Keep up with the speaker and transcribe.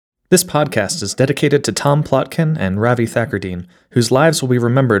This podcast is dedicated to Tom Plotkin and Ravi Thakardeen, whose lives will be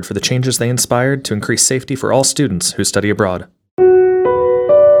remembered for the changes they inspired to increase safety for all students who study abroad.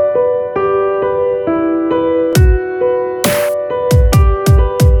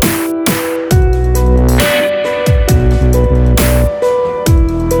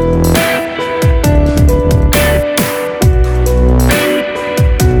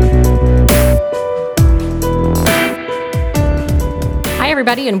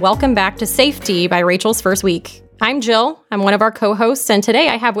 Everybody, and welcome back to Safety by Rachel's First Week. I'm Jill. I'm one of our co-hosts, and today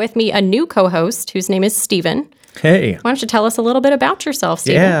I have with me a new co-host whose name is Stephen. Hey. Why don't you tell us a little bit about yourself,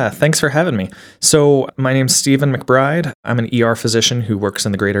 Stephen? Yeah, thanks for having me. So my name's Stephen McBride. I'm an ER physician who works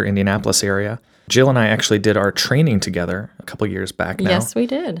in the greater Indianapolis area. Jill and I actually did our training together a couple years back now. Yes, we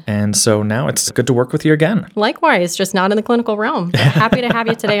did. And so now it's good to work with you again. Likewise, just not in the clinical realm. But happy to have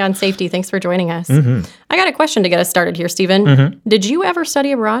you today on Safety. Thanks for joining us. I got a question to get us started here, Stephen. Did you ever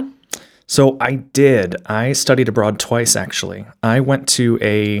study abroad? So I did. I studied abroad twice, actually. I went to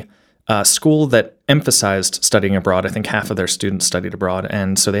a school that emphasized studying abroad. I think half of their students studied abroad.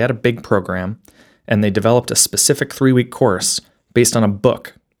 And so they had a big program, and they developed a specific 3-week course based on a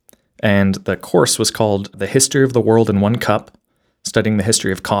book. And the course was called The History of the World in One Cup, studying the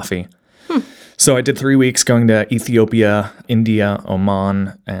history of coffee. So I did 3 weeks going to Ethiopia, India,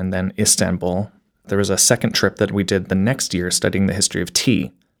 Oman, and then Istanbul. There was a second trip that we did the next year studying the history of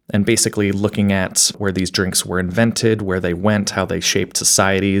tea and basically looking at where these drinks were invented, where they went, how they shaped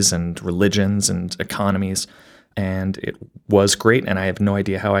societies and religions and economies. And it was great, and I have no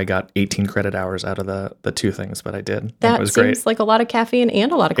idea how I got 18 credit hours out of the two things, but I did. That it was seems great. like a lot of caffeine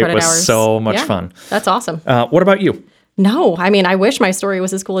and a lot of credit hours. It was so much fun. That's awesome. What about you? No, I mean, I wish my story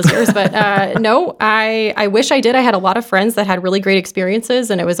was as cool as yours, but no, I wish I did. I had a lot of friends that had really great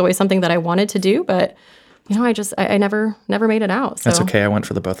experiences, and it was always something that I wanted to do, but you know, I never made it out. So. That's okay. I went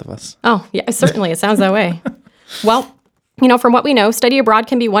for the both of us. Oh, yeah, certainly. It sounds that way. Well, you know, from what we know, study abroad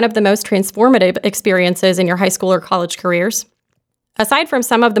can be one of the most transformative experiences in your high school or college careers. Aside from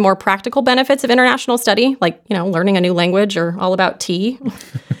some of the more practical benefits of international study, like, you know, learning a new language or all about tea,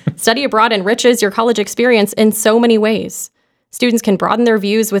 study abroad enriches your college experience in so many ways. Students can broaden their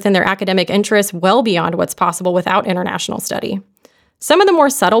views within their academic interests well beyond what's possible without international study. Some of the more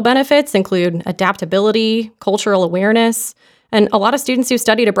subtle benefits include adaptability, cultural awareness, and a lot of students who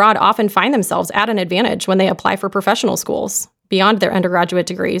studied abroad often find themselves at an advantage when they apply for professional schools beyond their undergraduate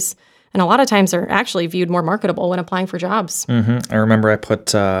degrees. And a lot of times are actually viewed more marketable when applying for jobs. I remember I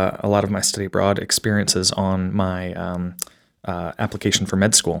put a lot of my study abroad experiences on my application for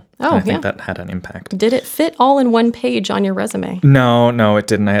med school. Oh, I think that had an impact. Did it fit all in one page on your resume? No, it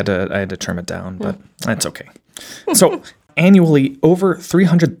didn't. I had to trim it down, but that's okay. So annually, over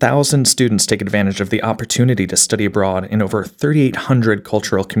 300,000 students take advantage of the opportunity to study abroad in over 3,800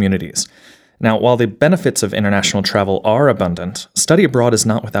 cultural communities. Now, while the benefits of international travel are abundant, study abroad is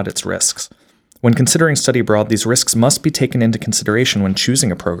not without its risks. When considering study abroad, these risks must be taken into consideration when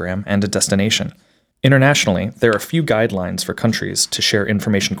choosing a program and a destination. Internationally, there are few guidelines for countries to share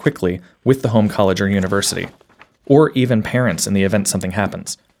information quickly with the home college or university, or even parents in the event something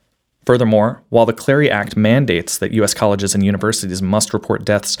happens. Furthermore, while the Clary Act mandates that U.S. colleges and universities must report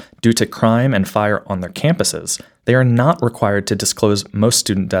deaths due to crime and fire on their campuses, they are not required to disclose most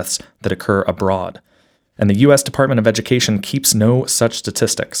student deaths that occur abroad. And the U.S. Department of Education keeps no such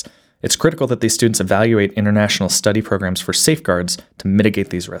statistics. It's critical that these students evaluate international study programs for safeguards to mitigate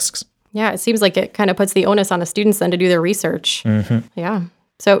these risks. Yeah, it seems like it kind of puts the onus on the students then to do their research. Yeah.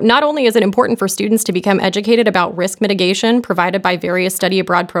 So not only is it important for students to become educated about risk mitigation provided by various study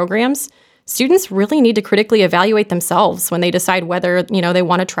abroad programs, students really need to critically evaluate themselves when they decide whether, you know, they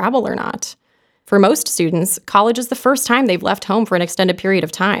want to travel or not. For most students, college is the first time they've left home for an extended period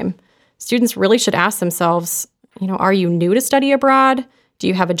of time. Students really should ask themselves, you know, are you new to study abroad? Do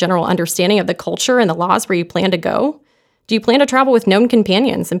you have a general understanding of the culture and the laws where you plan to go? Do you plan to travel with known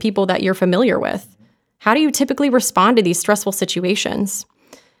companions and people that you're familiar with? How do you typically respond to these stressful situations?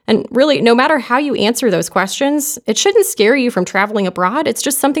 And really, no matter how you answer those questions, it shouldn't scare you from traveling abroad. It's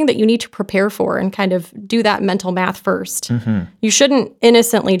just something that you need to prepare for and kind of do that mental math first. You shouldn't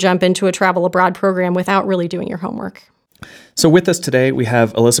innocently jump into a travel abroad program without really doing your homework. So with us today, we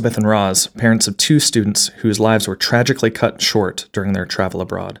have Elizabeth and Roz, parents of 2 students whose lives were tragically cut short during their travel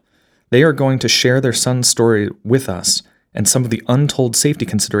abroad. They are going to share their son's story with us and some of the untold safety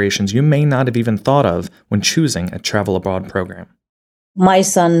considerations you may not have even thought of when choosing a travel abroad program. My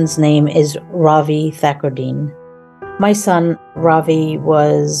son's name is Ravi Thakardeen. My son, Ravi,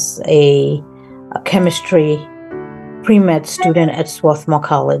 was a chemistry pre-med student at Swarthmore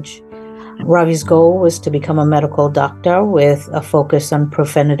College. Ravi's goal was to become a medical doctor with a focus on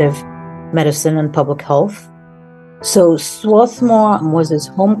preventative medicine and public health. So Swarthmore was his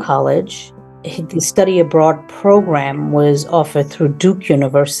home college. The study abroad program was offered through Duke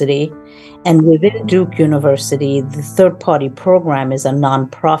University. And within Duke University, the third-party program is a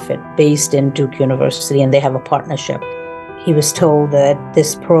nonprofit based in Duke University, and they have a partnership. He was told that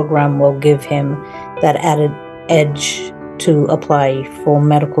this program will give him that added edge to apply for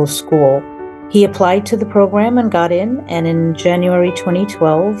medical school. He applied to the program and got in, and in January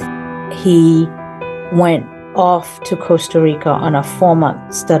 2012, he went off to Costa Rica on a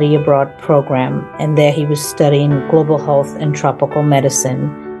 4-month study abroad program, and there he was studying global health and tropical medicine.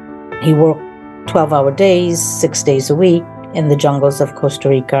 He worked 12-hour days, 6 days a week in the jungles of Costa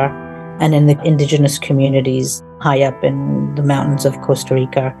Rica and in the indigenous communities high up in the mountains of Costa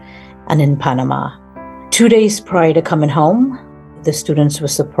Rica and in Panama. 2 days prior to coming home, the students were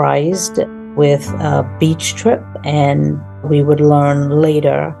surprised with a beach trip, and we would learn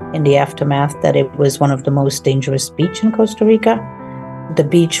later in the aftermath that it was one of the most dangerous beaches in Costa Rica. The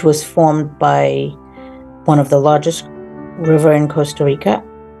beach was formed by one of the largest rivers in Costa Rica,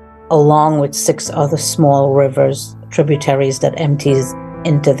 along with 6 other small rivers, tributaries that empties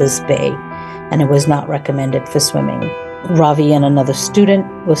into this bay, and it was not recommended for swimming. Ravi and another student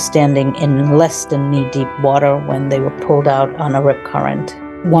were standing in less than knee-deep water when they were pulled out on a rip current.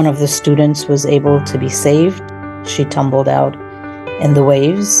 One of the students was able to be saved. She tumbled out in the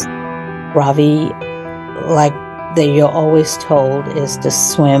waves. Ravi, like you're always told, is to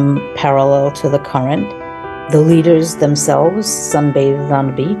swim parallel to the current. The leaders themselves sunbathed on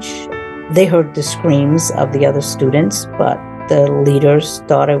the beach. They heard the screams of the other students, but the leaders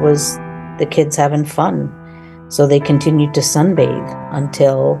thought it was the kids having fun. So they continued to sunbathe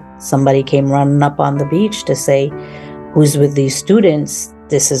until somebody came running up on the beach to say, "Who's with these students?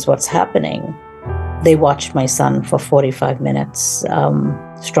 This is what's happening." They watched my son for 45 minutes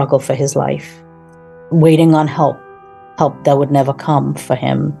struggle for his life, waiting on help that would never come for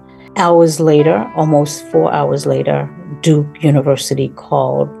him. Hours later, almost 4 hours later, Duke University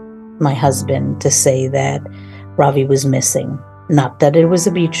called my husband to say that Ravi was missing. Not that it was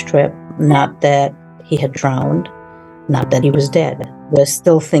a beach trip, not that he had drowned, not that he was dead. We're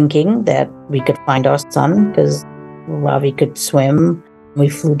still thinking that we could find our son because Ravi could swim. We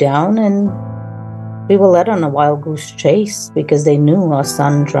flew down and we were led on a wild goose chase because they knew our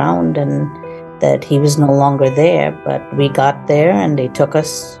son drowned and that he was no longer there. But we got there and they took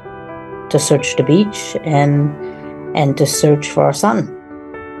us to search the beach and to search for our son.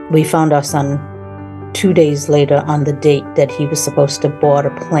 We found our son 2 days later on the date that he was supposed to board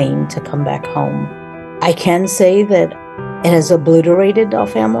a plane to come back home. I can say that it has obliterated our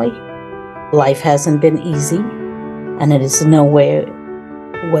family. Life hasn't been easy, and it is nowhere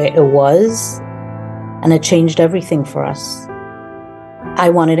where it was, and it changed everything for us. I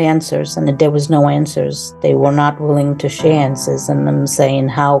wanted answers, and there was no answers. They were not willing to share answers, and I'm saying,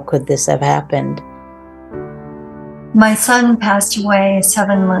 how could this have happened? My son passed away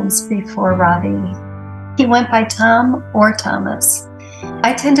 7 months before Ravi. He went by Tom or Thomas.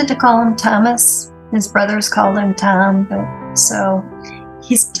 I tended to call him Thomas. His brothers called him Tom, but so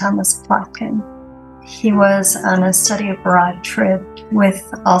he's Thomas Plotkin. He was on a study abroad trip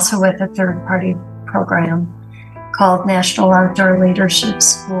also with a third-party program called National Outdoor Leadership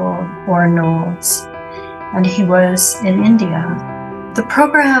School, or NOLS, and he was in India. The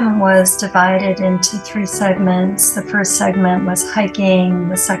program was divided into 3 segments. The first segment was hiking,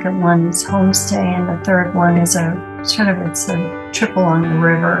 the second one is homestay, and the third one is it's a trip along the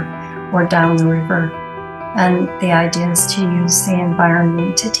river or down the river. And the idea is to use the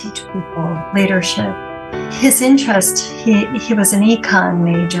environment to teach people leadership. His interest, he was an econ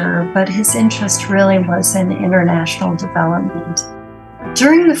major, but his interest really was in international development.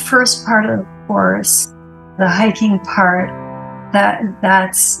 During the first part of the course, the hiking part, that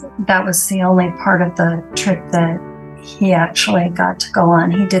was the only part of the trip that he actually got to go on.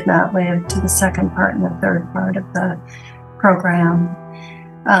 He did not live to the second part and the third part of the program.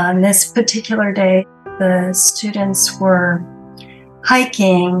 On this particular day, the students were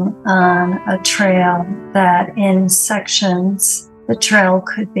hiking on a trail that in sections, the trail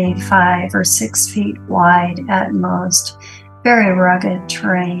could be 5 or 6 feet wide at most, very rugged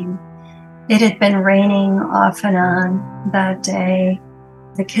terrain. It had been raining off and on that day.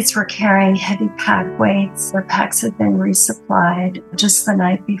 The kids were carrying heavy pack weights. Their packs had been resupplied just the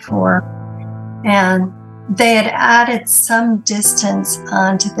night before. And they had added some distance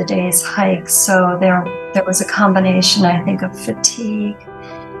onto the day's hike. So there was a combination, I think, of fatigue,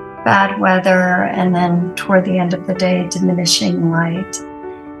 bad weather, and then toward the end of the day, diminishing light.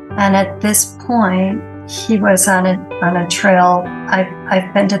 And at this point, he was on a trail.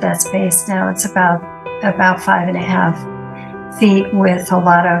 I've been to that space now. It's about 5.5 feet with a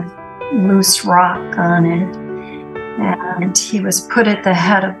lot of loose rock on it. And he was put at the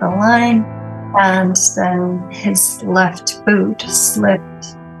head of the line, and then his left boot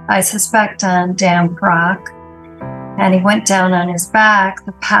slipped, I suspect, on damp rock. And he went down on his back.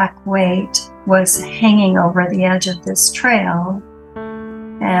 The pack weight was hanging over the edge of this trail.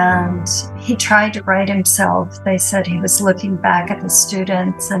 And he tried to right himself. They said he was looking back at the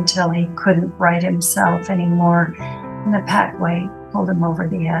students until he couldn't right himself anymore. And the pack weight pulled him over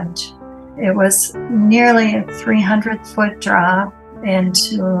the edge. It was nearly a 300-foot drop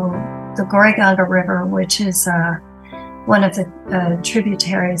into the Goriganga River, which is one of the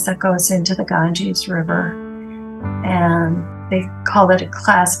tributaries that goes into the Ganges River. And they call it a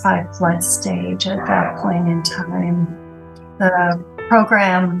Class 5 flood stage at that point in time. The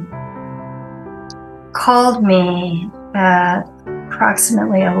program called me at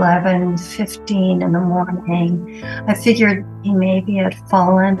approximately 11:15 in the morning. I figured he maybe had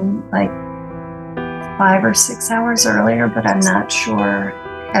fallen like 5 or 6 hours earlier, but I'm not sure.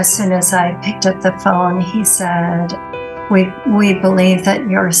 As soon as I picked up the phone, he said, we believe that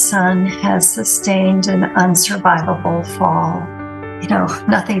your son has sustained an unsurvivable fall. You know,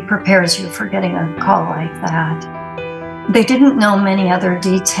 nothing prepares you for getting a call like that. They didn't know many other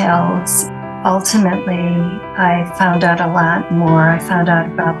details. Ultimately, I found out a lot more. I found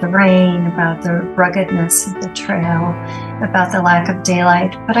out about the rain, about the ruggedness of the trail, about the lack of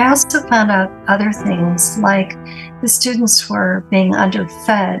daylight. But I also found out other things, like the students were being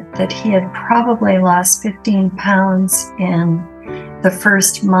underfed, that he had probably lost 15 pounds in the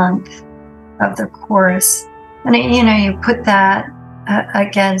first month of the course. And, you know, you put that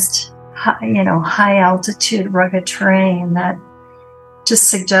against, high altitude, rugged terrain that just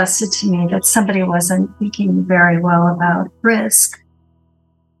suggested to me that somebody wasn't thinking very well about risk.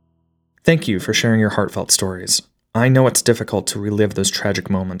 Thank you for sharing your heartfelt stories. I know it's difficult to relive those tragic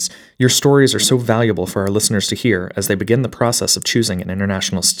moments. Your stories are so valuable for our listeners to hear as they begin the process of choosing an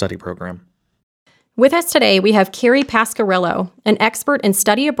international study program. With us today, we have Carrie Pasquarello, an expert in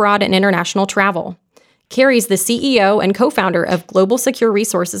study abroad and international travel. Carrie's the CEO and co-founder of Global Secure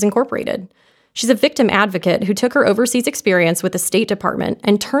Resources Incorporated. She's a victim advocate who took her overseas experience with the State Department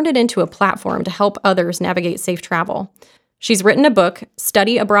and turned it into a platform to help others navigate safe travel. She's written a book,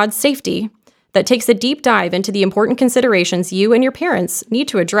 Study Abroad Safety, that takes a deep dive into the important considerations you and your parents need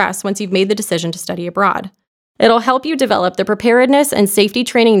to address once you've made the decision to study abroad. It'll help you develop the preparedness and safety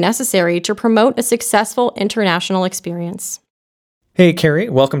training necessary to promote a successful international experience. Hey, Carrie,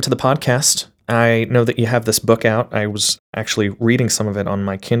 welcome to the podcast. I know that you have this book out. I was actually reading some of it on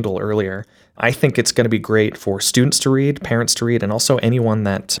my Kindle earlier. I think it's going to be great for students to read, parents to read, and also anyone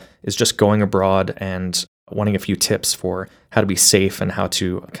that is just going abroad and wanting a few tips for how to be safe and how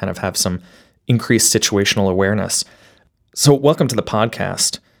to kind of have some increased situational awareness. So welcome to the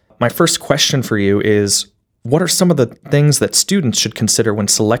podcast. My first question for you is, what are some of the things that students should consider when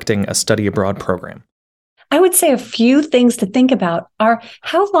selecting a study abroad program? I would say a few things to think about are,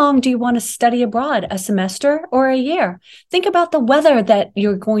 how long do you want to study abroad? A semester or a year? Think about the weather that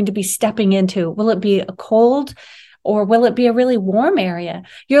you're going to be stepping into. Will it be a cold or will it be a really warm area?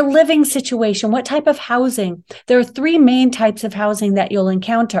 Your living situation, what type of housing? There are 3 main types of housing that you'll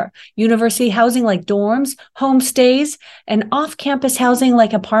encounter: university housing like dorms, homestays, and off-campus housing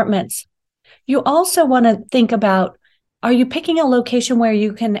like apartments. You also want to think about, are you picking a location where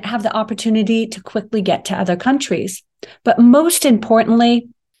you can have the opportunity to quickly get to other countries? But most importantly,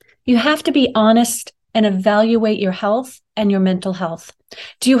 you have to be honest and evaluate your health and your mental health.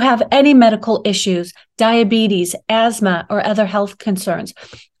 Do you have any medical issues, diabetes, asthma, or other health concerns,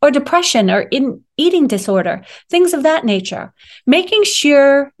 or depression or eating disorder, things of that nature? Making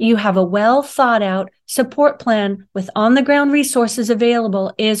sure you have a well thought out support plan with on-the-ground resources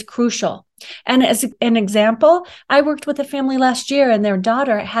available is crucial. And as an example, I worked with a family last year and their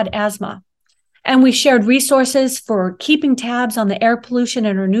daughter had asthma. And we shared resources for keeping tabs on the air pollution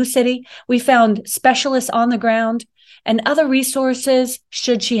in her new city. We found specialists on the ground and other resources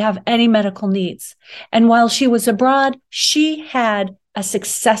should she have any medical needs. And while she was abroad, she had a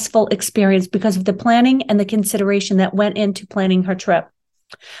successful experience because of the planning and the consideration that went into planning her trip.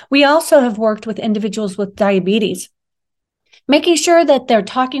 We also have worked with individuals with diabetes. Making sure that they're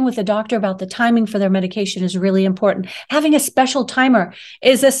talking with the doctor about the timing for their medication is really important. Having a special timer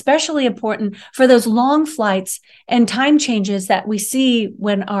is especially important for those long flights and time changes that we see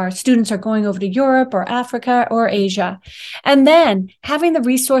when our students are going over to Europe or Africa or Asia. And then having the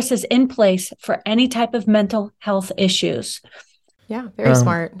resources in place for any type of mental health issues. Yeah, very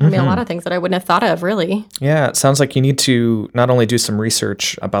smart. I mean, a lot of things that I wouldn't have thought of, really. Yeah, it sounds like you need to not only do some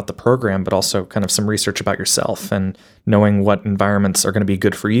research about the program, but also kind of some research about yourself and knowing what environments are going to be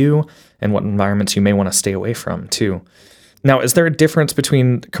good for you and what environments you may want to stay away from, too. Now, is there a difference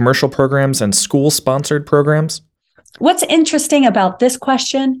between commercial programs and school-sponsored programs? What's interesting about this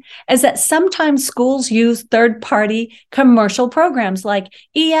question is that sometimes schools use third-party commercial programs like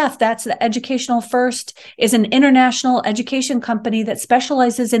EF, that's the Educational First, is an international education company that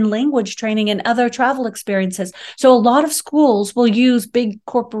specializes in language training and other travel experiences. So a lot of schools will use big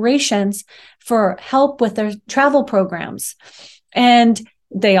corporations for help with their travel programs. And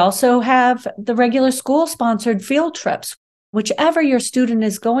they also have the regular school-sponsored field trips. Whichever your student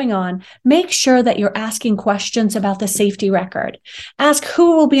is going on, make sure that you're asking questions about the safety record. Ask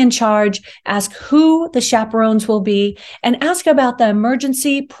who will be in charge, ask who the chaperones will be, and ask about the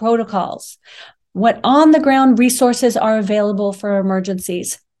emergency protocols. What on-the-ground resources are available for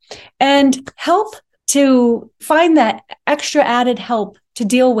emergencies. And help to find that extra added help to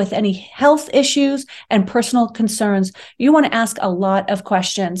deal with any health issues and personal concerns. You want to ask a lot of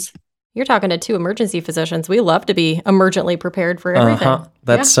questions. You're talking to 2 emergency physicians. We love to be emergently prepared for everything.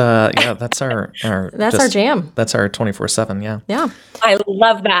 That's that's our that's our jam. That's our 24/7. Yeah. Yeah. I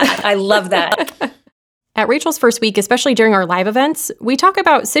love that. I love that. At Rachel's First Week, especially during our live events, we talk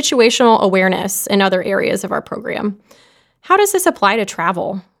about situational awareness in other areas of our program. How does this apply to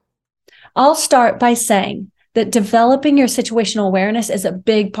travel? I'll start by saying that developing your situational awareness is a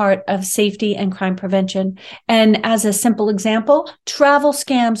big part of safety and crime prevention. And as a simple example, travel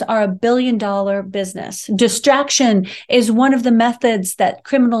scams are $1 billion business. Distraction is one of the methods that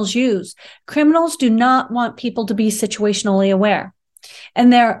criminals use. Criminals do not want people to be situationally aware.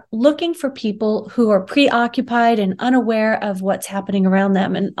 And they're looking for people who are preoccupied and unaware of what's happening around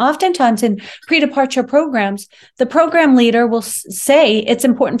them. And oftentimes in pre-departure programs, the program leader will say it's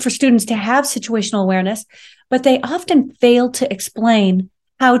important for students to have situational awareness, but they often fail to explain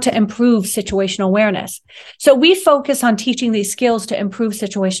how to improve situational awareness. So we focus on teaching these skills to improve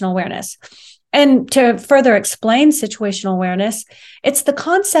situational awareness. And to further explain situational awareness, it's the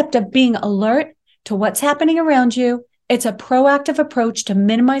concept of being alert to what's happening around you. It's a proactive approach to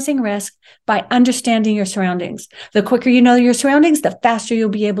minimizing risk by understanding your surroundings. The quicker you know your surroundings, the faster you'll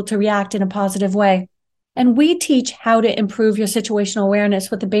be able to react in a positive way. And we teach how to improve your situational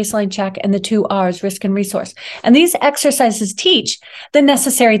awareness with the baseline check and the 2 R's, risk and resource. And these exercises teach the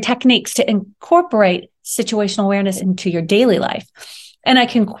necessary techniques to incorporate situational awareness into your daily life. And I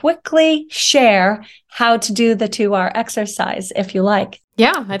can quickly share how to do the 2R exercise if you like.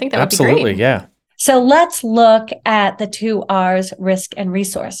 Yeah, I think that would be great. Absolutely, yeah. So let's look at the 2 R's, risk and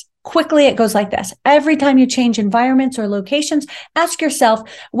resource. Quickly, it goes like this. Every time you change environments or locations, ask yourself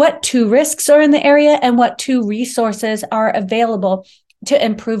what 2 risks are in the area and what 2 resources are available to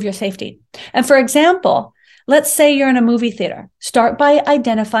improve your safety. And for example, let's say you're in a movie theater. Start by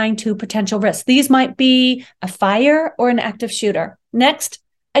identifying 2 potential risks. These might be a fire or an active shooter. Next,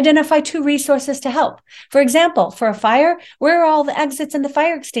 identify 2 resources to help. For example, for a fire, where are all the exits and the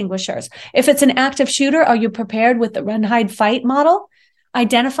fire extinguishers? If it's an active shooter, are you prepared with the run, hide, fight model?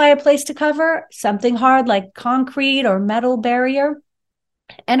 Identify a place to cover, something hard like concrete or metal barrier,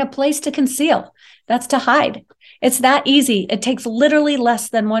 and a place to conceal. That's to hide. It's that easy. It takes literally less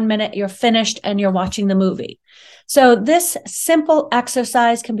than 1 minute. You're finished and you're watching the movie. So this simple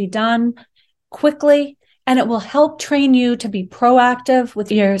exercise can be done quickly, and it will help train you to be proactive with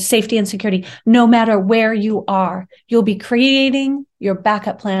your safety and security, no matter where you are. You'll be creating your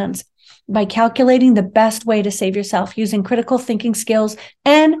backup plans by calculating the best way to save yourself using critical thinking skills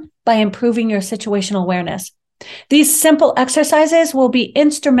and by improving your situational awareness. These simple exercises will be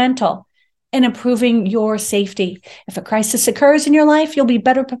instrumental in improving your safety. If a crisis occurs in your life, you'll be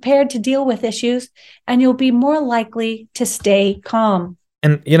better prepared to deal with issues and you'll be more likely to stay calm.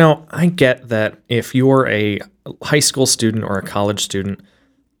 And, I get that if you're a high school student or a college student,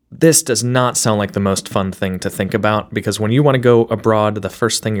 this does not sound like the most fun thing to think about, because when you want to go abroad, the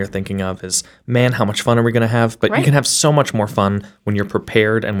first thing you're thinking of is, man, how much fun are we going to have? But You can have so much more fun when you're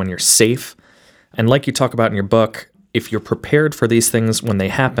prepared and when you're safe. And like you talk about in your book, if you're prepared for these things when they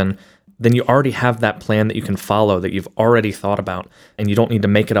happen, then you already have that plan that you can follow, that you've already thought about, and you don't need to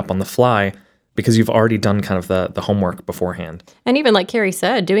make it up on the fly, because you've already done kind of the homework beforehand. And even like Carrie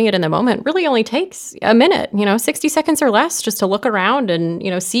said, doing it in the moment really only takes a minute, 60 seconds or less, just to look around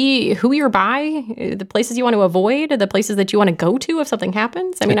and, see who you're by, the places you want to avoid, the places that you want to go to if something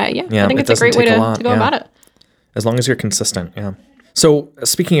happens. I think it's a great way to go about it. As long as you're consistent, yeah. So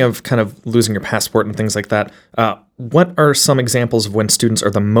speaking of kind of losing your passport and things like that, what are some examples of when students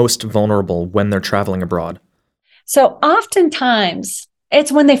are the most vulnerable when they're traveling abroad? So oftentimes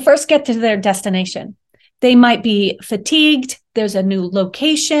it's when they first get to their destination. They might be fatigued. There's a new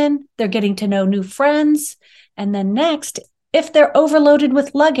location. They're getting to know new friends. And then next, if they're overloaded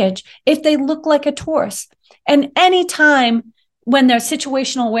with luggage, if they look like a tourist, and any time when their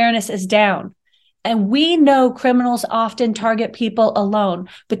situational awareness is down. And we know criminals often target people alone,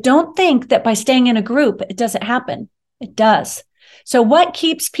 but don't think that by staying in a group, it doesn't happen. It does. So what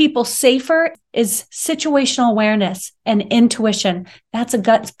keeps people safer is situational awareness and intuition. That's a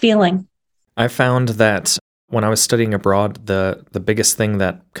gut feeling. I found that when I was studying abroad, the biggest thing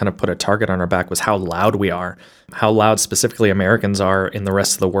that kind of put a target on our back was how loud we are, how loud specifically Americans are in the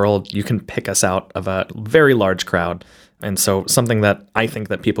rest of the world. You can pick us out of a very large crowd. And so something that I think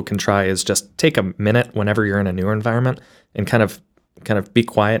that people can try is just take a minute whenever you're in a newer environment and kind of be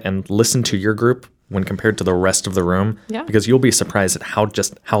quiet and listen to your group when compared to the rest of the room, because you'll be surprised at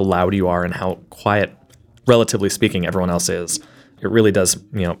how loud you are and how quiet, relatively speaking, everyone else is. It really does,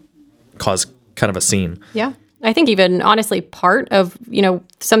 cause kind of a scene. Yeah. I think even honestly, part of,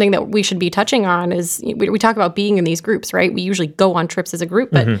 something that we should be touching on is we talk about being in these groups, right? We usually go on trips as a group,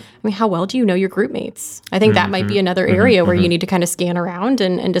 but I mean, how well do you know your group mates? I think that might be another area where you need to kind of scan around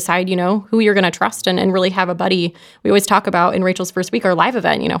and decide, who you're going to trust and really have a buddy. We always talk about in Rachel's First Week, our live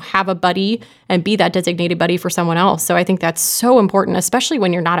event, have a buddy and be that designated buddy for someone else. So I think that's so important, especially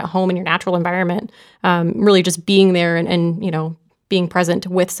when you're not at home in your natural environment, really just being there and being present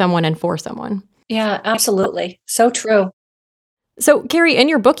with someone and for someone. Yeah, absolutely. So true. So, Carrie, in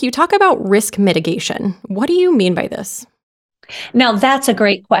your book, you talk about risk mitigation. What do you mean by this? Now, that's a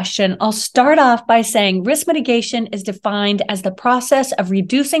great question. I'll start off by saying risk mitigation is defined as the process of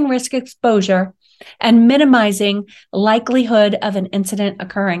reducing risk exposure and minimizing likelihood of an incident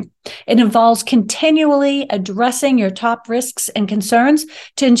occurring. It involves continually addressing your top risks and concerns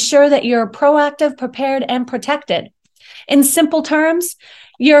to ensure that you're proactive, prepared, and protected. In simple terms,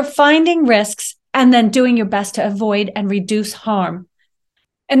 you're finding risks and then doing your best to avoid and reduce harm.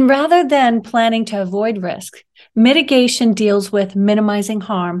 And rather than planning to avoid risk, mitigation deals with minimizing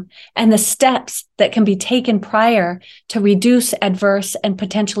harm and the steps that can be taken prior to reduce adverse and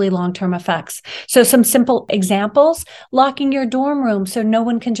potentially long-term effects. So some simple examples: locking your dorm room so no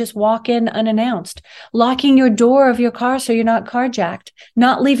one can just walk in unannounced, locking your door of your car so you're not carjacked,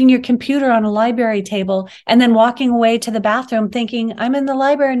 not leaving your computer on a library table and then walking away to the bathroom thinking, I'm in the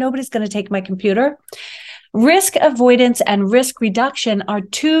library, nobody's going to take my computer. Risk avoidance and risk reduction are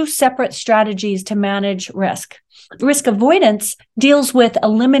two separate strategies to manage risk. Risk avoidance deals with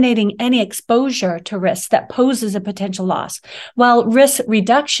eliminating any exposure to risk that poses a potential loss, while risk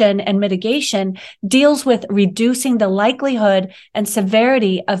reduction and mitigation deals with reducing the likelihood and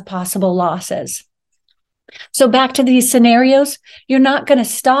severity of possible losses. So back to these scenarios, you're not going to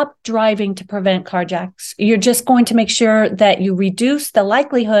stop driving to prevent carjacks. You're just going to make sure that you reduce the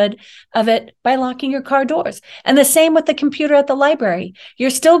likelihood of it by locking your car doors. And the same with the computer at the library.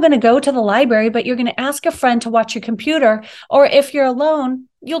 You're still going to go to the library, but you're going to ask a friend to watch your computer, or if you're alone,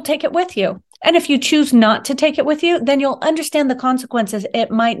 you'll take it with you. And if you choose not to take it with you, then you'll understand the consequences. It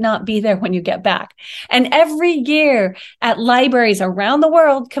might not be there when you get back. And every year at libraries around the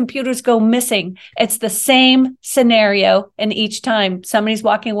world, computers go missing. It's the same scenario. And each time somebody's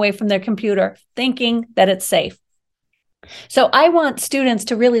walking away from their computer thinking that it's safe. So I want students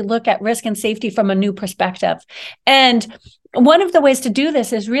to really look at risk and safety from a new perspective. And one of the ways to do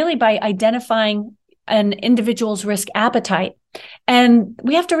this is really by identifying an individual's risk appetite. And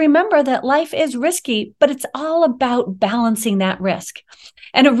we have to remember that life is risky, but it's all about balancing that risk.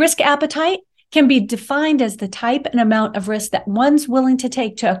 And a risk appetite can be defined as the type and amount of risk that one's willing to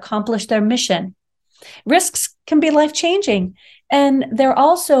take to accomplish their mission. Risks can be life-changing, and they're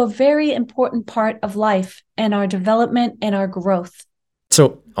also a very important part of life and our development and our growth.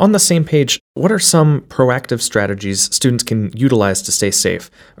 So on the same page, what are some proactive strategies students can utilize to stay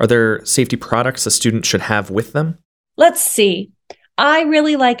safe? Are there safety products a student should have with them? Let's see. I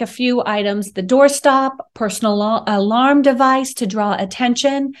really like a few items: the doorstop, personal alarm device to draw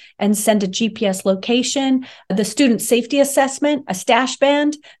attention and send a GPS location, the student safety assessment, a stash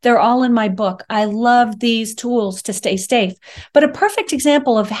band. They're all in my book. I love these tools to stay safe. But a perfect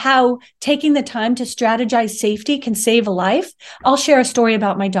example of how taking the time to strategize safety can save a life, I'll share a story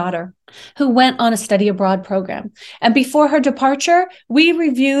about my daughter, who went on a study abroad program. And before her departure, we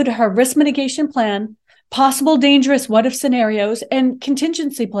reviewed her risk mitigation plan, possible dangerous what-if scenarios, and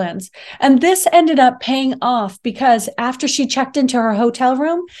contingency plans. And this ended up paying off because after she checked into her hotel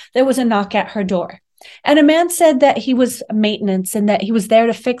room, there was a knock at her door. And a man said that he was maintenance and that he was there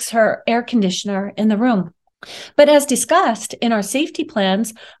to fix her air conditioner in the room. But as discussed in our safety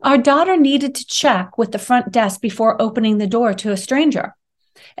plans, our daughter needed to check with the front desk before opening the door to a stranger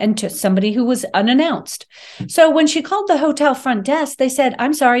and to somebody who was unannounced. So when she called the hotel front desk, they said,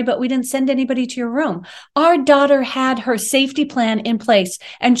 "I'm sorry, but we didn't send anybody to your room." Our daughter had her safety plan in place,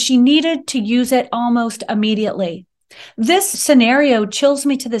 and she needed to use it almost immediately. This scenario chills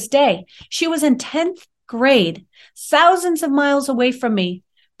me to this day. She was in 10th grade, thousands of miles away from me,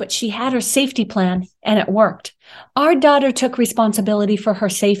 but she had her safety plan and it worked. Our daughter took responsibility for her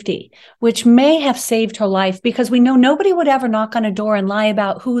safety, which may have saved her life, because we know nobody would ever knock on a door and lie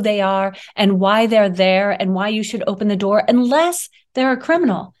about who they are and why they're there and why you should open the door unless they're a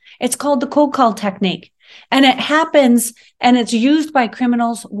criminal. It's called the cold call technique, and it happens and it's used by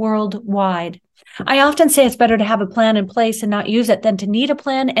criminals worldwide. I often say it's better to have a plan in place and not use it than to need a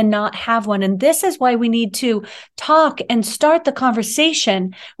plan and not have one. And this is why we need to talk and start the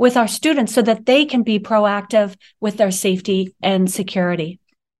conversation with our students so that they can be proactive with their safety and security.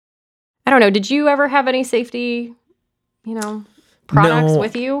 I don't know. Did you ever have any safety, products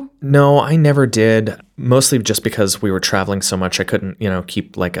with you? No, I never did. Mostly just because we were traveling so much, I couldn't,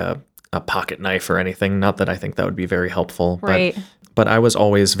 keep like a pocket knife or anything. Not that I think that would be very helpful. Right. But I was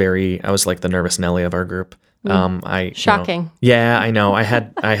always I was like the nervous Nelly of our group. Shocking. Yeah, I know. I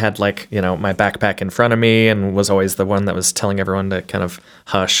had like, my backpack in front of me and was always the one that was telling everyone to kind of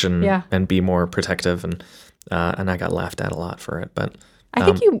hush and be more protective. And I got laughed at a lot for it. But I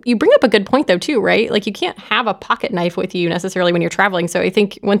think you bring up a good point though too, right? Like you can't have a pocket knife with you necessarily when you're traveling. So I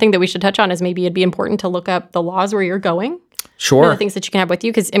think one thing that we should touch on is maybe it'd be important to look up the laws where you're going. Sure. The things that you can have with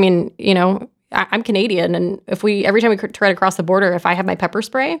you. Because I'm Canadian, and every time we try to cross the border, if I have my pepper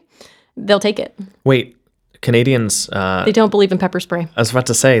spray, they'll take it. Wait, Canadians... they don't believe in pepper spray. I was about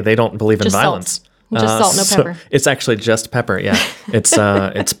to say, they don't believe in violence. Just salt, no pepper. It's actually just pepper, yeah.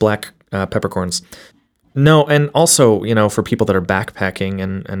 It's black peppercorns. No, and also, for people that are backpacking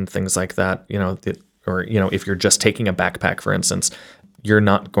and things like that, if you're just taking a backpack, for instance, you're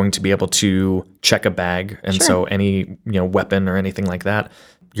not going to be able to check a bag. And Sure. So any, weapon or anything like that,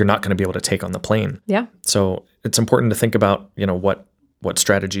 you're not going to be able to take on the plane. Yeah. So it's important to think about, what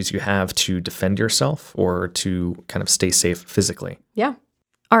strategies you have to defend yourself or to kind of stay safe physically. Yeah.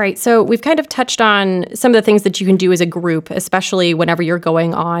 All right. So we've kind of touched on some of the things that you can do as a group, especially whenever you're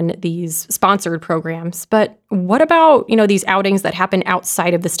going on these sponsored programs. But what about, these outings that happen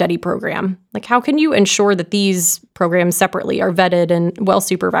outside of the study program? Like, how can you ensure that these programs separately are vetted and well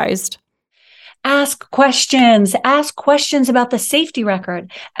supervised? Ask questions about the safety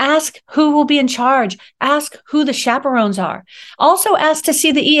record. Ask who will be in charge. Ask who the chaperones are. Also ask to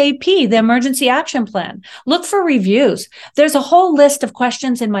see the EAP, the Emergency Action Plan. Look for reviews. There's a whole list of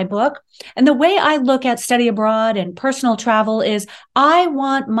questions in my book. And the way I look at study abroad and personal travel is I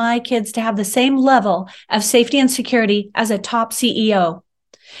want my kids to have the same level of safety and security as a top CEO.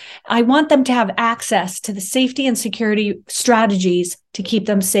 I want them to have access to the safety and security strategies to keep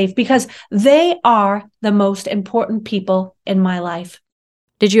them safe because they are the most important people in my life.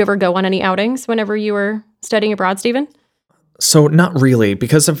 Did you ever go on any outings whenever you were studying abroad, Stephen? So not really,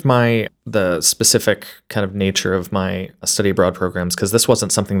 because of the specific kind of nature of my study abroad programs, because this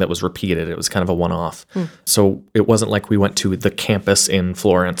wasn't something that was repeated. It was kind of a one-off. So it wasn't like we went to the campus in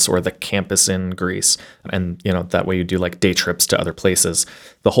Florence or the campus in Greece. And, that way you do like day trips to other places.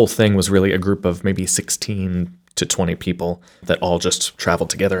 The whole thing was really a group of maybe 16 to 20 people that all just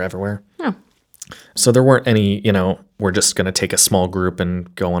traveled together everywhere. Oh. So there weren't any, we're just going to take a small group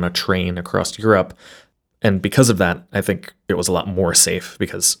and go on a train across Europe. And because of that, I think it was a lot more safe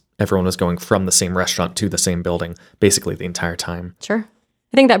because everyone was going from the same restaurant to the same building basically the entire time. Sure.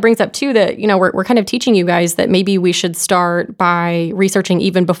 I think that brings up, too, that, we're kind of teaching you guys that maybe we should start by researching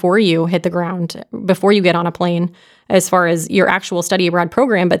even before you hit the ground, before you get on a plane, as far as your actual study abroad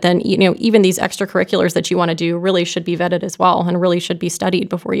program. But then, even these extracurriculars that you want to do really should be vetted as well and really should be studied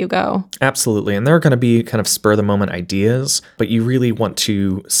before you go. Absolutely. And there are going to be kind of spur-of-the-moment ideas, but you really want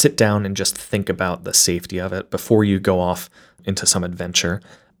to sit down and just think about the safety of it before you go off into some adventure.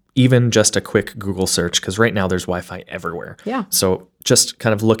 Even just a quick Google search, because right now there's Wi-Fi everywhere. Yeah. So just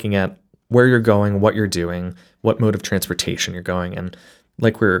kind of looking at where you're going, what you're doing, what mode of transportation you're going. And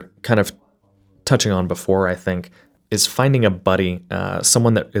like we're kind of touching on before, I think, is finding a buddy,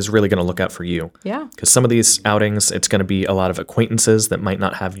 someone that is really going to look out for you. Yeah. Because some of these outings, it's going to be a lot of acquaintances that might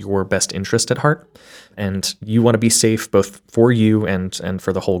not have your best interest at heart. And you want to be safe both for you and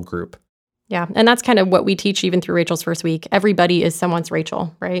for the whole group. Yeah. And that's kind of what we teach even through Rachel's First Week. Everybody is someone's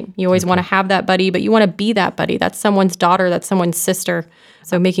Rachel, right? You always want to have that buddy, but you want to be that buddy. That's someone's daughter. That's someone's sister.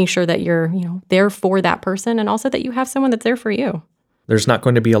 So making sure that you're, there for that person and also that you have someone that's there for you. There's not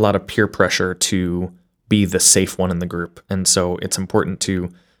going to be a lot of peer pressure to be the safe one in the group. And so it's important to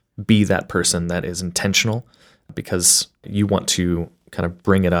be that person that is intentional, because you want to kind of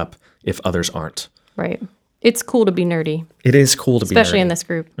bring it up if others aren't. Right. It's cool to be nerdy. It is cool to be nerdy. Especially in this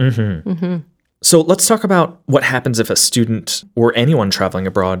group. So let's talk about what happens if a student or anyone traveling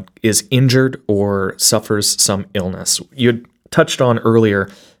abroad is injured or suffers some illness. You had touched on earlier,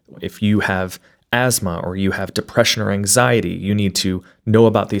 if you have asthma or you have depression or anxiety, you need to know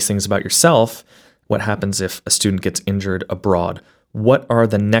about these things about yourself. What happens if a student gets injured abroad? What are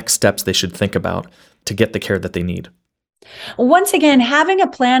the next steps they should think about to get the care that they need? Once again, having a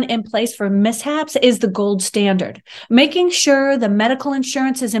plan in place for mishaps is the gold standard. Making sure the medical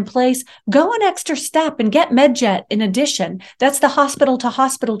insurance is in place, go an extra step and get MedJet in addition. That's the hospital to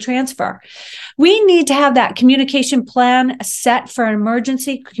hospital transfer. We need to have that communication plan set for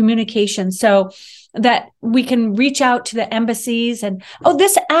emergency communication so that we can reach out to the embassies. And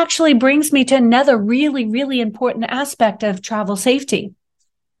this actually brings me to another really, really important aspect of travel safety.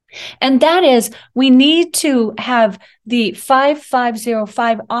 And that is, we need to have the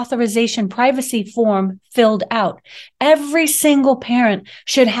 5505 authorization privacy form filled out. Every single parent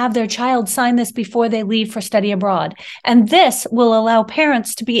should have their child sign this before they leave for study abroad. And this will allow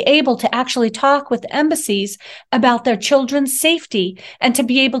parents to be able to actually talk with embassies about their children's safety and to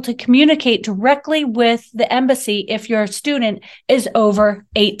be able to communicate directly with the embassy if your student is over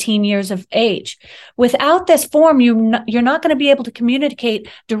 18 years of age. Without this form, you're not going to be able to communicate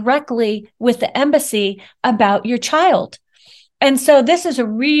directly with the embassy about your child. And so this is a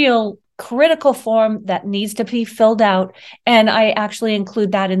real critical form that needs to be filled out. And I actually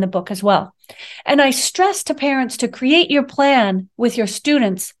include that in the book as well. And I stress to parents to create your plan with your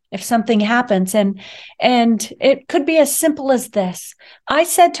students if something happens. And it could be as simple as this. I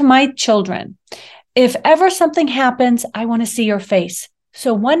said to my children, if ever something happens, I want to see your face.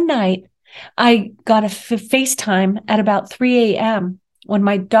 So one night I got a FaceTime at about 3 a.m. when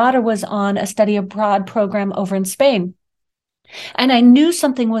my daughter was on a study abroad program over in Spain. And I knew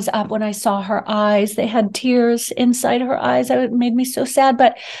something was up when I saw her eyes. They had tears inside her eyes. It made me so sad.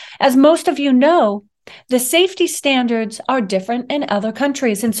 But as most of you know, the safety standards are different in other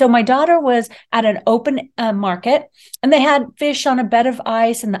countries. And so my daughter was at an open market, and they had fish on a bed of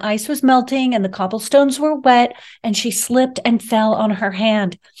ice, and the ice was melting and the cobblestones were wet, and she slipped and fell on her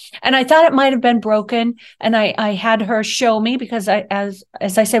hand. And I thought it might have been broken. And I had her show me, because as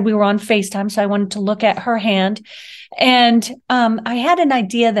I said, we were on FaceTime, so I wanted to look at her hand. And I had an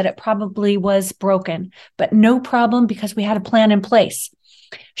idea that it probably was broken, but no problem, because we had a plan in place.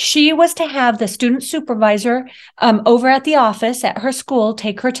 She was to have the student supervisor over at the office at her school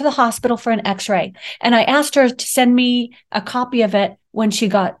take her to the hospital for an x-ray. And I asked her to send me a copy of it when she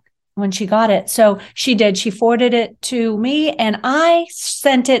got it. So she did. She forwarded it to me, and I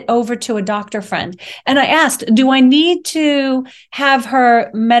sent it over to a doctor friend. And I asked, do I need to have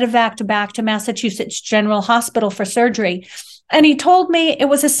her medevaced back to Massachusetts General Hospital for surgery? And he told me it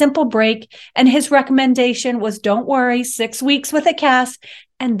was a simple break, and his recommendation was, don't worry, 6 weeks with a cast.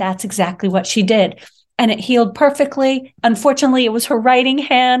 And that's exactly what she did. And it healed perfectly. Unfortunately, it was her writing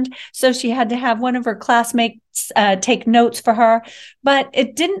hand, so she had to have one of her classmates take notes for her. But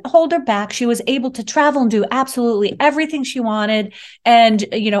it didn't hold her back. She was able to travel and do absolutely everything she wanted. And,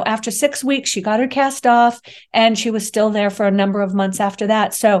 after 6 weeks, she got her cast off, and she was still there for a number of months after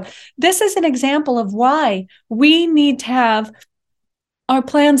that. So this is an example of why we need to have our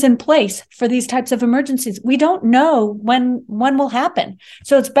plans in place for these types of emergencies. We don't know when will happen.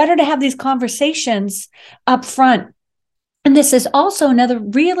 So it's better to have these conversations up front. And this is also another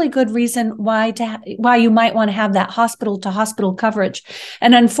really good reason why you might want to have that hospital to hospital coverage.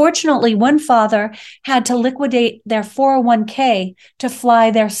 And unfortunately, one father had to liquidate their 401k to fly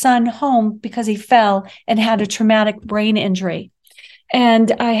their son home because he fell and had a traumatic brain injury.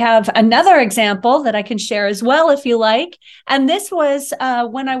 And I have another example that I can share as well, if you like. And this was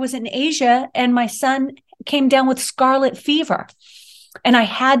when I was in Asia, and my son came down with scarlet fever, and I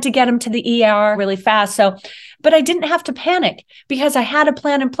had to get him to the ER really fast. But I didn't have to panic, because I had a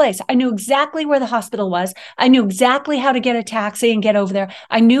plan in place. I knew exactly where the hospital was. I knew exactly how to get a taxi and get over there.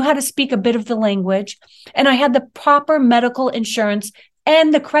 I knew how to speak a bit of the language, and I had the proper medical insurance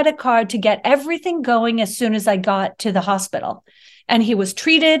and the credit card to get everything going as soon as I got to the hospital. And he was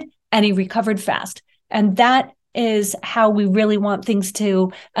treated, and he recovered fast. And that is how we really want things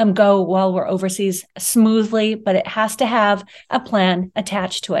to go while we're overseas, smoothly, but it has to have a plan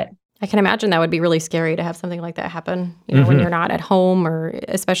attached to it. I can imagine that would be really scary to have something like that happen, when you're not at home, or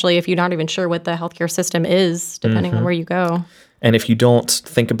especially if you're not even sure what the healthcare system is, depending on where you go. And if you don't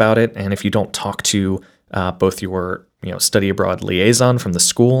think about it, and if you don't talk to both your study abroad liaison from the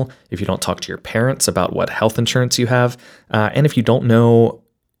school, if you don't talk to your parents about what health insurance you have, and if you don't know,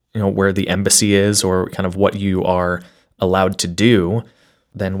 where the embassy is or kind of what you are allowed to do,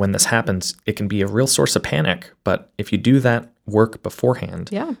 then when this happens, it can be a real source of panic. But if you do that work beforehand,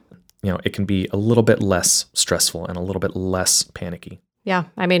 it can be a little bit less stressful and a little bit less panicky. Yeah.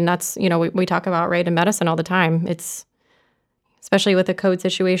 I mean, that's, we talk about, right, in medicine all the time. It's, especially with a code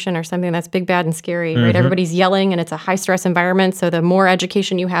situation or something that's big, bad, and scary, right? Everybody's yelling and it's a high stress environment. So the more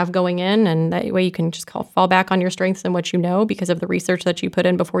education you have going in, and that way you can just fall back on your strengths and what you know because of the research that you put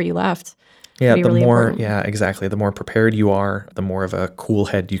in before you left. Yeah, the really more, important. Exactly. The more prepared you are, the more of a cool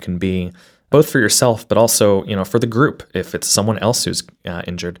head you can be, both for yourself, but also, for the group. If it's someone else who's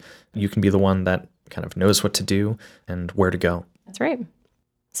injured, you can be the one that kind of knows what to do and where to go. That's right.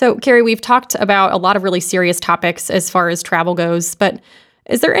 So, Carrie, we've talked about a lot of really serious topics as far as travel goes, but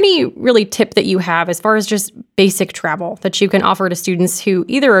is there any really tip that you have as far as just basic travel that you can offer to students who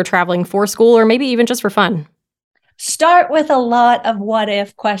either are traveling for school or maybe even just for fun? Start with a lot of what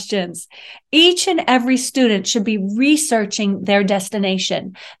if questions. Each and every student should be researching their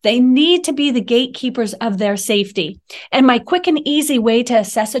destination. They need to be the gatekeepers of their safety. And my quick and easy way to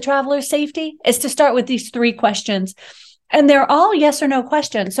assess a traveler's safety is to start with these 3 questions. And they're all yes or no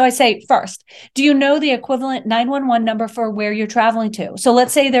questions. So I say, first, do you know the equivalent 911 number for where you're traveling to? So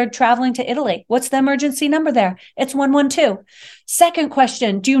let's say they're traveling to Italy. What's the emergency number there? It's 112. Second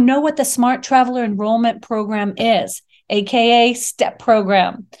question, do you know what the Smart Traveler Enrollment Program is, aka STEP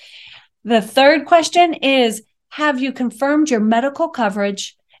program? The third question is, have you confirmed your medical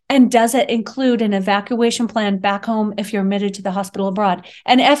coverage? And does it include an evacuation plan back home if you're admitted to the hospital abroad?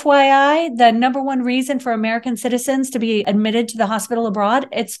 And FYI, the number one reason for American citizens to be admitted to the hospital abroad,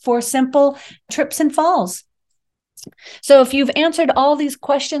 it's for simple trips and falls. So if you've answered all these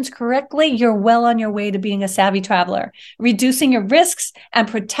questions correctly, you're well on your way to being a savvy traveler, reducing your risks and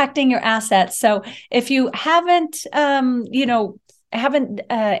protecting your assets. So if you haven't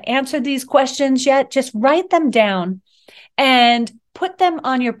answered these questions yet, just write them down and put them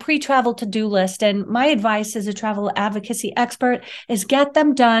on your pre-travel to-do list. And my advice as a travel advocacy expert is get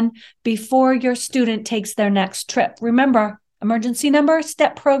them done before your student takes their next trip. Remember, emergency number,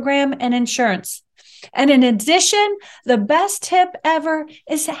 STEP program, and insurance. And in addition, the best tip ever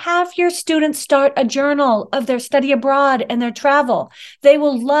is to have your students start a journal of their study abroad and their travel. They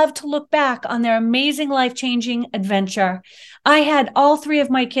will love to look back on their amazing life-changing adventure. I had all 3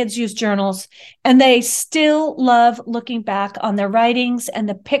 of my kids use journals, and they still love looking back on their writings and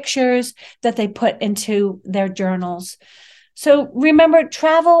the pictures that they put into their journals. So remember,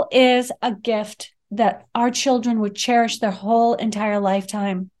 travel is a gift that our children would cherish their whole entire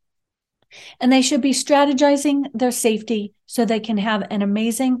lifetime. And they should be strategizing their safety so they can have an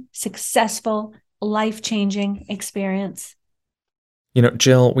amazing, successful, life-changing experience.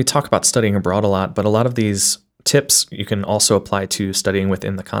 Jill, we talk about studying abroad a lot, but a lot of these tips you can also apply to studying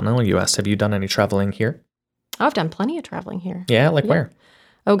within the continental U.S. Have you done any traveling here? Oh, I've done plenty of traveling here. Yeah, where?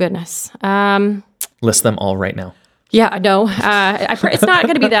 Oh, goodness. List them all right now. Yeah, no, it's not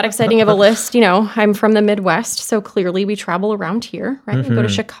going to be that exciting of a list. I'm from the Midwest, so clearly we travel around here, right? We go to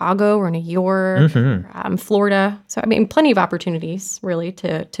Chicago or New York, Florida. So, plenty of opportunities, really,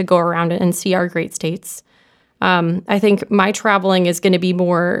 to go around and see our great states. I think my traveling is going to be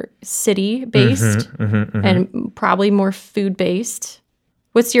more city-based and probably more food-based.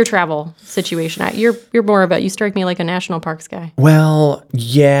 What's your travel situation? You're more of you strike me like a national parks guy. Well,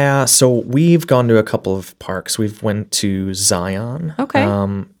 yeah. So we've gone to a couple of parks. We've went to Zion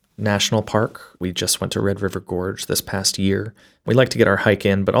National Park. We just went to Red River Gorge this past year. We like to get our hike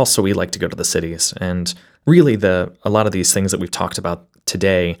in, but also we like to go to the cities. And really a lot of these things that we've talked about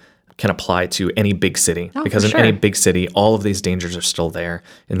today can apply to any big city, because in any big city, all of these dangers are still there.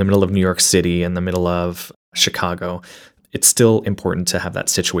 In the middle of New York City, in the middle of Chicago, it's still important to have that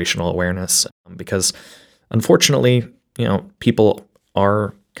situational awareness, because unfortunately, people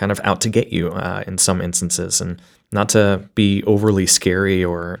are kind of out to get you in some instances, and not to be overly scary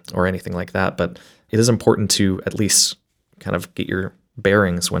or anything like that, but it is important to at least kind of get your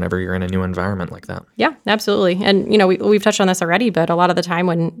bearings whenever you're in a new environment like that. Yeah, absolutely. And, we've touched on this already, but a lot of the time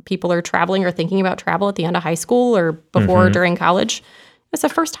when people are traveling or thinking about travel at the end of high school or before or during college, it's the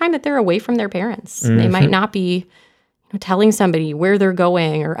first time that they're away from their parents. They might not be telling somebody where they're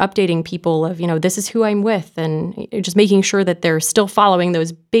going or updating people of, this is who I'm with, and just making sure that they're still following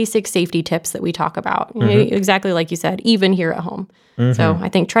those basic safety tips that we talk about. Exactly like you said, even here at home. So I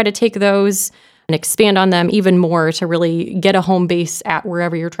think try to take those and expand on them even more to really get a home base at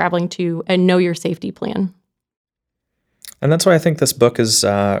wherever you're traveling to and know your safety plan. And that's why I think this book is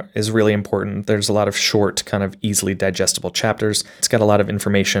really important. There's a lot of short, kind of easily digestible chapters. It's got a lot of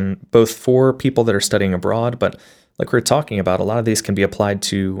information, both for people that are studying abroad, but like we were talking about, a lot of these can be applied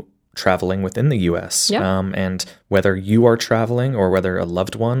to traveling within the U.S. Yep. And whether you are traveling or whether a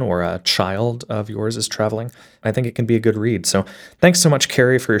loved one or a child of yours is traveling, I think it can be a good read. So thanks so much,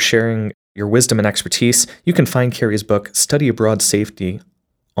 Carrie, for sharing your wisdom and expertise. You can find Carrie's book, Study Abroad Safety,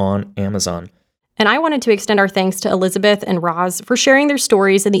 on Amazon. And I wanted to extend our thanks to Elizabeth and Roz for sharing their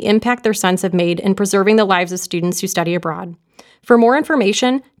stories and the impact their sons have made in preserving the lives of students who study abroad. For more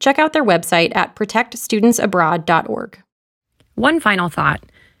information, check out their website at protectstudentsabroad.org. One final thought.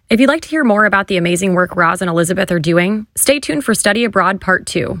 If you'd like to hear more about the amazing work Roz and Elizabeth are doing, stay tuned for Study Abroad Part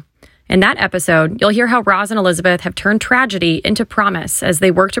 2. In that episode, you'll hear how Roz and Elizabeth have turned tragedy into promise as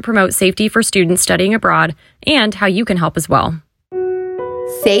they work to promote safety for students studying abroad, and how you can help as well.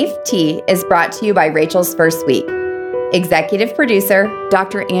 Safe Tea is brought to you by Rachel's First Week. Executive producer,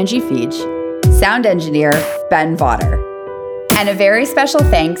 Dr. Angie Feige. Sound engineer, Ben Vaughter. And a very special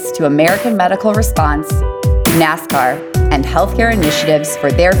thanks to American Medical Response, NASCAR, and healthcare initiatives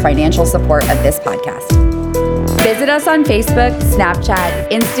for their financial support of this podcast. Visit us on Facebook, Snapchat,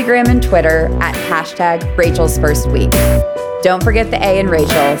 Instagram, and Twitter at #Rachel's First Week. Don't forget the A in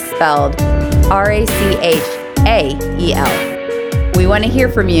Rachel, spelled RACHAEL. We want to hear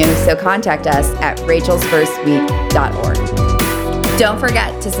from you, so contact us at rachelsfirstweek.org. Don't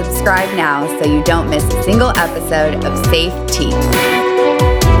forget to subscribe now so you don't miss a single episode of Safe Tea.